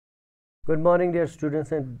Good morning, dear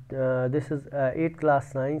students, and this is 8th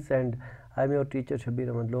class science, and I'm your teacher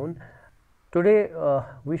SHABIR-8TH. Today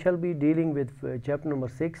we shall be dealing with chapter number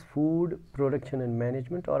 6, food production and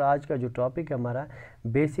management. और आज का जो topic है हमारा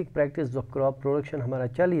basic practice of crop production हमारा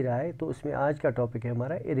चल ही रहा है, तो उसमें आज का टॉपिक है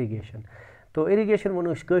हमारा इरिगेशन. तो इरिगेशन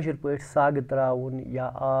वनो कशर पे साग त्राउन या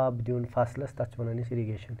आब दिन फसलस तथ one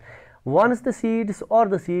irrigation. Once the seeds or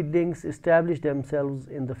the seedlings establish themselves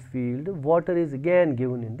in the field, water is again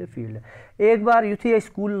given in the field. एक बार युथी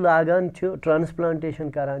स्कूल लागान ट्रांसप्लांटेशन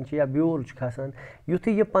करान या ब्योल खसान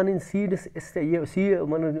युथी ये पन सीड्स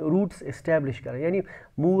रूट्स एस्टेब्लिश कर यानी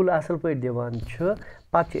मूल असल पे दिवान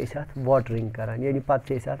पे वाटरिंग करान यानी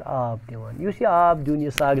पे आब दिवान युस ये आब दिन यह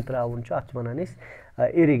साग त्राउन अत वन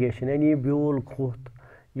इरिगेशन यानी ब्योल खोत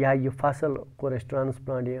या ये फसल कोर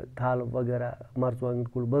ट्रांसप्लांट ये थल वगैरह मरचवांगन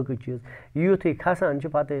कुल बक चीज़ युथी खसान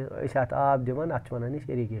पे अत आब दिवान अत one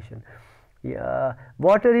irrigation.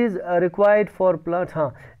 Water is required for plant.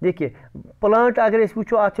 हाँ देखिए प्लांट अगर वो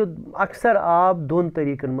अक्सर आब दोन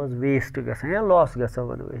तरीकन मज वेस्ट गसान या लॉस गसान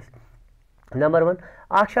वनो नंबर वन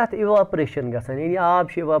अत इवापरेशन गसान यानी आब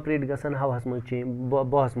इवापरेट गसान हवास मज चेंज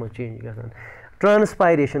बहस मज चेंज गसान.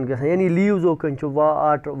 ट्रांसपायरेशन गसान यानी लीव्सो कन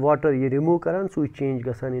वाटर ये रिमूव करान सू चेंज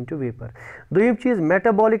गसान इनटू वेपर. दोयम चीज़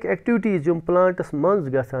मेटाबॉलिक एक्टिविटीज़ जो प्लांटस मज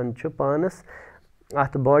गसान पानस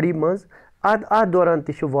अत बॉडी मज अत दौरान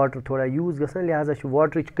ते वाटर थोड़ा यूज गसान लिहाजा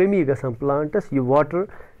वाटर कमी गसान प्लांटस ये वाटर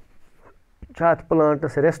अत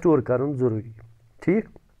प्लांटस रेस्टोर करन जरूरी. ठीक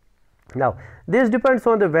now this depends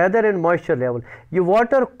on the weather and moisture level. ये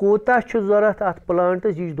वाटर कोता जरूरत अत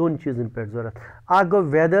प्लांटस यह दोन चीज़न पे जरूरत. गो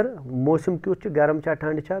वेदर मौसम क्युत गरम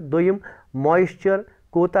ठंड दोयम मॉइस्चर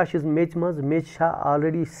कोता मेच मेच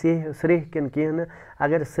ऑलरेडी सरेह किन कह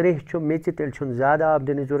अगर सरेह मेच तेल ज़्यादा आब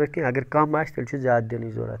दिन जरूरत कह अगर कम आ तेल ज़्यादा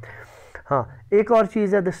दिन जरूरत. हाँ एक और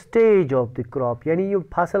चीज़ है the stage of the crop यानी ये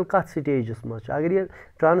फसल कत स्टेजस मज अगर ये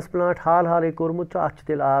ट्रांसप्लांट हाल कोर्मुत अत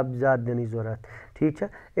तेल आब ज़्यादा दिन जरूरत. ठीक है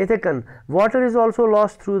इथे कन water is also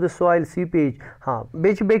loss through the soil seepage. हाँ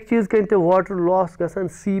बे चीज़ कन ते water loss गसान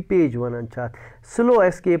seepage one slow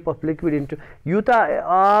escape of liquid into Utah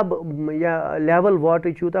आब या लेवल वाटर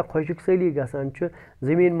यूता खुशक सली गसान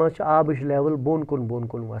जमीन मज आब लेवल बोन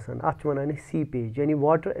कुन वसान अत वन सीपेज यानी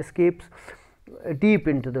water escapes deep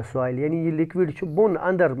into the soil यानी ये लिक्विड बोन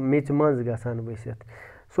अंदर मेच मज गसान वसित.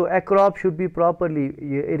 सो ए crop should be properly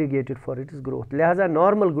irrigated for its growth. लिहाजा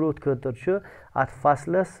नॉर्मल ग्रोथ खतर अत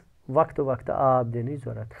फसलस वक्त आब दिन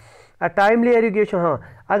जरूरत. Timely irrigation.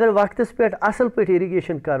 हाँ अगर वक्त पे असल पे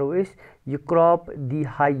इरिगेशन करो ये क्रॉप दी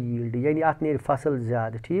हाई यील्ड यानी अत ने फसल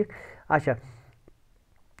ज़्यादा. ठीक अच्छा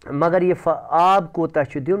मगर ये आब कोता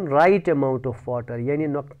दिन राइट अमाउंट ऑफ वाटर यानी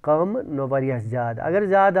न कम न वारिया ज़्यादा. अगर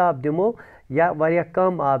ज़्यादा आब दिमो या वारिया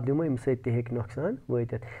कम आब दिमो अम सत्य नुकसान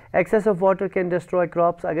वात. Access of water can destroy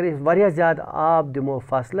crops. अगर वारिया ज़्यादा आब दिमो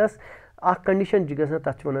फसलस कंडीशन गसान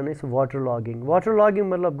तथ one water logging. Water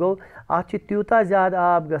logging मतलब गो अत त्यूता ज़्यादा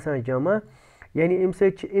आब गसान जमा यानी अम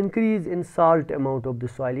increase in salt amount of the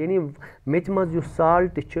soil यानी मेच मज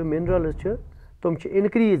साल्ट मिनरल्स तुम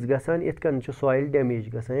इनक्रीज गसान इत कन सॉइल डैमेज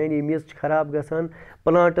गसान यानी मेज खराब गसान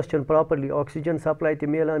प्लांटस प्रॉपरली ऑक्सीजन सप्लाई ते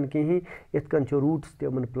मिलान कहीं इत कन रूट्स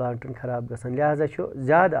तमन प्लांटन खराब गसान. लिहाजा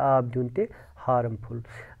ज़्यादा आब दिन ते हार्मफुल.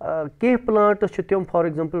 कह प्लांटस तम फॉर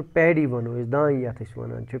एग्जांपल पैडी वनो दान ये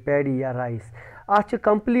वन पैडी या राइस अत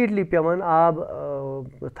कंप्लीटली पेवान आब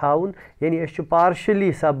थाउन यानी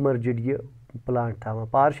पार्शली सबमर्जिड ये प्लांट थावान.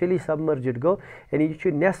 पार्शली सबमर्जिड गो यानी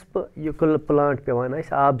यह नेस्प ये प्लांट पेवान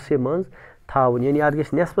आब से मज थावन यानी अत गस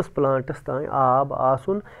नेस्पस प्लांटस तान आब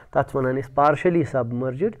आसन तथ वन पार्शली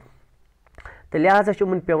सबमर्जिड. तो लिहाजा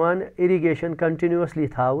उन पेवान इरिगेशन कंटिन्यूसली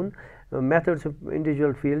थावन. Methods of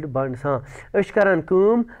individual field बंड्स. हाँ करान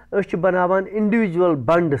बनावान इंडिविजुअल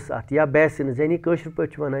बंड्स अत या बेसिन्स यानी कशर पे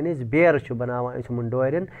वन बेर बनावान उमन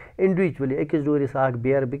डोरन इंडिविजुअली अकिस डोरिस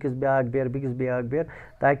बेर बिकिस ब्याक बेर बिकिस ब्याक बेर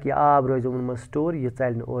ताकि आब रोज उमन मज स्टोर यह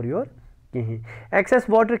चल और योर कहीं. Excess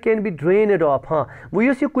water can be drained of. हाँ वो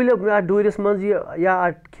यह कुल डूरिस मज या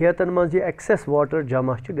खेतन मज एक्सेस वाटर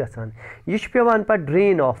जमा गसान यह पेवान पे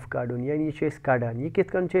ड्रेन ऑफ कड़न यानी यह कड़ान. यह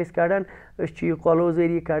कित कन कड़ान यह कलो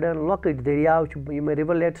जरिए कड़ान लॉकट दरियाव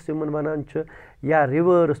रिवरलेट्स वन या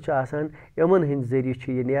रिवर्स इमन हंद जरिए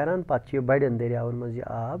यह नेरान पे बड़न दरियावन मज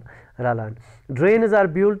आब रलान. Drains are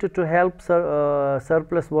built to help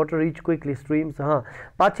surplus water reach quickly streams. हाँ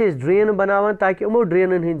पे ड्रेन बनावान ताकि इमो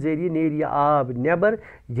ड्रेनन हंद जरिए नेर यह आब नेबर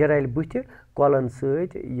यह रल बुथ कलन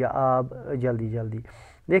सह आब जल्दी जल्दी.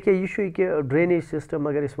 देखिए यह कि ड्रेनेज सिस्टम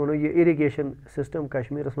अगर वो ये इरिगेशन सिस्टम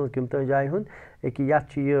कश्मीर मज कम तन जाय हूँ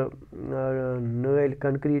ये नाल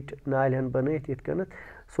कंक्रीट नाल बनात इत कन.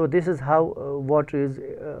 So this is how water is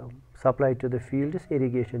supply to the fields,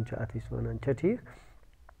 irrigation چھِ اَتھ أسۍ وَنان چھا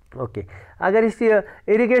ٹھیٖک اوکے اگر أسۍ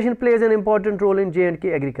یہِ irrigation plays an important role in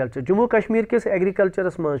J&K agriculture Jammu Kashmir کِس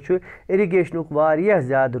ایٚگرِکَلچرَس منٛز چھُ irrigationُک واریاہ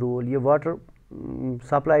زیادٕ رول یہِ واٹر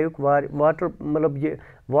سپلایُک واٹر مطلب یہِ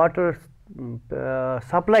واٹر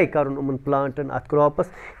سپلاے کَرُن یِمَن پلانٹن اَتھ کرٛاپَس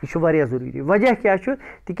یہِ چھُ واریاہ ضروٗری وجہ کیٛاہ چھُ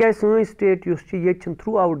تِکیٛازِ سٲنۍ سٹیٹ یُس چھِ ییٚتہِ چھِنہٕ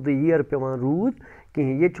تھرٛوٗ آوُٹ دَ یِیَر پیٚوان روٗد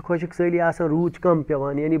کِہیٖنۍ ییٚتہِ چھُ خۄشک سٲلی آسان روٗد چھُ کَم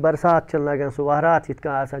پیٚوان یعنی برسات چھِنہٕ لگان سُہ وہرات یِتھ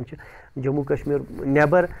کٔنۍ آسان چھِ جموں کشمیٖر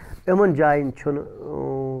نیٚبر یِمن جایَن چھُنہٕ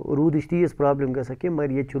روٗدٕچ تیٖژ پرٛابلِم گژھان کینٛہہ مگر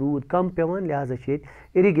ییٚتہِ چھُ روٗد کَم پیٚوان لہٰذا چھِ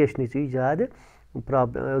ییٚتہِ اِرِگیشنٕچی زیادٕ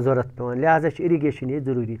ضوٚرَتھ پیٚوان لہٰذا چھِ اِرِگیشن ییٚتہِ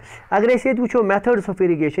ضروٗری اگر أسۍ ییٚتہِ وٕچھو میتھڈٕس آف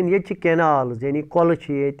اِرِگیشن ییٚتہِ چھِ کینالٕز یعنی کۄلہٕ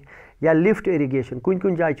چھِ ییٚتہِ یا لِفٹ اِرِگیشن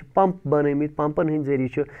کُنہِ جایہِ چھِ پمپ بنٲومٕتۍ پمپن ہٕنٛدۍ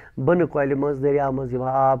ذٔریعہٕ چھُ بۄنہٕ کۄلہِ منٛز دٔریاو منٛز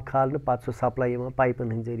یِوان آب کھالنہٕ پتہٕ سُہ سپلاے یِوان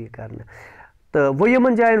پایپن ہٕنٛدۍ ذٔریعہٕ کرنہٕ تہٕ وۄنۍ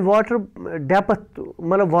یِمن جاین واٹر ڈیپتھ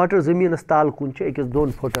مطلب واٹر زٔمیٖنس تل کُن چھُ أکِس 2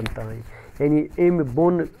 فُٹن تانۍ یعنی اَمہِ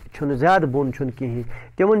بۄن چھُنہٕ زیادٕ بۄن چھُنہٕ کِہیٖنۍ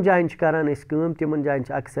تِمن جاین چھِ کران أسۍ کٲم تِمن جاین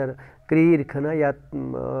چھِ اکثر کرٛیٖرۍ کھنان یا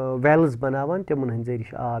ویلٕز بناوان تِمن ہٕنٛدۍ ذٔریعہٕ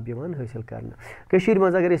چھُ آب یِوان حٲصِل کرنہٕ کٔشیٖر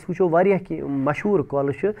منٛز اگر أسۍ وٕچھو واریاہ کینٛہہ مشہوٗر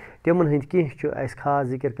کۄلہٕ چھِ تِمن ہٕنٛدۍ کینٛہہ چھُ اَسہِ خاص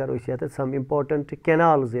ذِکر کرو أسۍ ییٚتٮ۪تھ سم اِمپاٹنٹ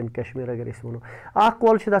کینالٕز اِن کشمیٖر اگر أسۍ وَنو اکھ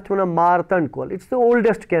کۄل چھِ تتھ چھِ وَنان مارتنڈ کۄل it's the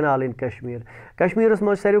oldest canal in Kashmir کشمیٖرس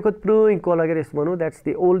منٛز ساروی کھۄتہٕ پرٛٲنۍ کۄل اگر أسۍ وَنو that's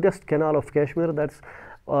the oldest canal of Kashmir that's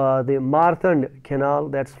the مارتنڈ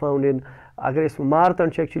canal that's فاوُنڈ in اگر أسۍ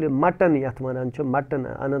مارتنڈ چھِ ایٚکچُؤلی مٹن یتھ وَنان چھِ مٹن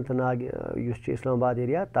اننت ناگ یُس چھُ اسلام آباد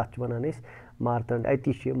ایریا تتھ چھِ وَنان أسۍ مارتنڈ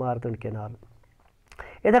اتی چھِ یہِ مارتنڈ کینال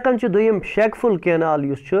یِتھے کٔنۍ چھُ دوٚیِم شیخفُل کینال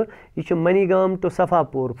یُس چھُ یہِ چھُ Manigam to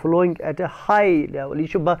صفاپوٗر فلویِنگ at a high level یہِ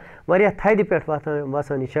چھُ واریاہ تھدِ پٮ۪ٹھ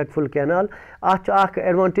وسان یہِ شیخفُل کینال اَتھ چھُ اکھ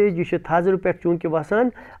ایڈوانٹیج یہِ چھُ تھزرٕ پٮ۪ٹھ چوٗنٛکہِ وسان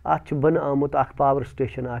اَتھ چھُ بۄنہٕ آمُت اکھ پاور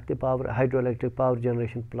سٹیشن اکھ تہِ power hydro electric power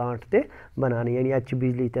generation plant تہِ بناونہٕ یعنی اَتہِ چھِ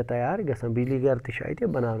بجلی تہِ تیار گژھان بجلی گھر تہِ چھُ اَتہِ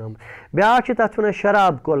بناونہٕ آمُت بیٛاکھ چھِ تتھ وَنان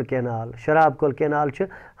شراب کۄل کینال شراب کۄل کینال چھِ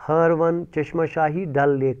ہٲروَن چشمہ شاہی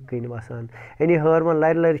ڈل لیک کِنۍ وسان یعنی ہٲروَن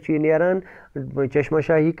لرِ لرِ چھُ یہِ نیران چشمہ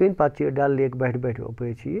شاہی کِنۍ پتہٕ چھِ یہِ ڈل لیک بَٹھِ بَٹھِ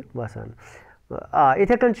اپٲرۍ چھِ یہِ وسان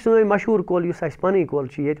یِتھے کٔنۍ چھِ سٲنۍ مشہوٗر کۄل یُس اَسہِ پنٕنۍ کۄل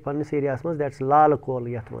چھِ ییٚتہِ پننِس ایریاہس منٛز دیٹس لالہٕ کۄل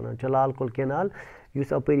یتھ وَنان چھِ لال کۄل کینال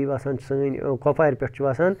یُس اپٲری وسان چھِ سٲنۍ کۄپوارِ پٮ۪ٹھ چھُ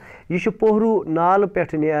وسان یہِ چھُ پوہروٗ نالہٕ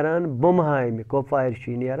پٮ۪ٹھ نیران بُمہامہِ کۄپوارِ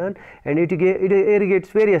چھُ یہِ نیران and it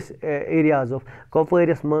اِرِگیٹٕس various areas of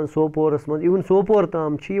کۄپوٲرِس منٛز سوپورس منٛز اِوٕن سوپور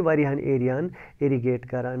تام چھِ یہِ واریاہن ایریاہن اِرِگیٹ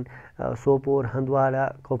کران سوپور ہندواڑا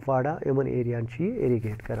کۄپواڑا یِمن ایریاہن چھِ یہِ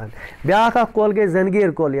اِرِگیٹ کران بیٛاکھ اکھ کۄل گٔے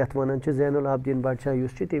زنگیٖر کۄل یتھ وَنان چھِ زینُل عابدیٖن بٹ شاہ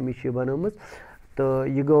یُس چھُ تٔمِس چھِ یہِ بنٲومٕژ تہٕ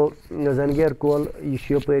یہِ گوٚو زنگیٖر کۄل یہِ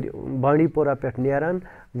چھُ یپٲرۍ بانڈی پورہ پٮ۪ٹھ نیران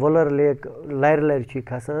وُلر لیک لرِ لرِ چھِ یہِ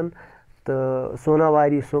کھسان تہٕ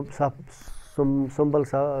سوناواری سُمبل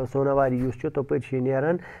سوناواری یُس چھُ تَپٲرۍ چھِ یہِ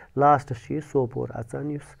نیران لاسٹس چھِ یہِ سوپور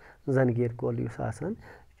اژان یُس زنگیٖر کۄل یُس آسان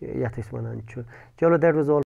یتھ أسۍ وَنان چھُ چلو دیٹ واز آل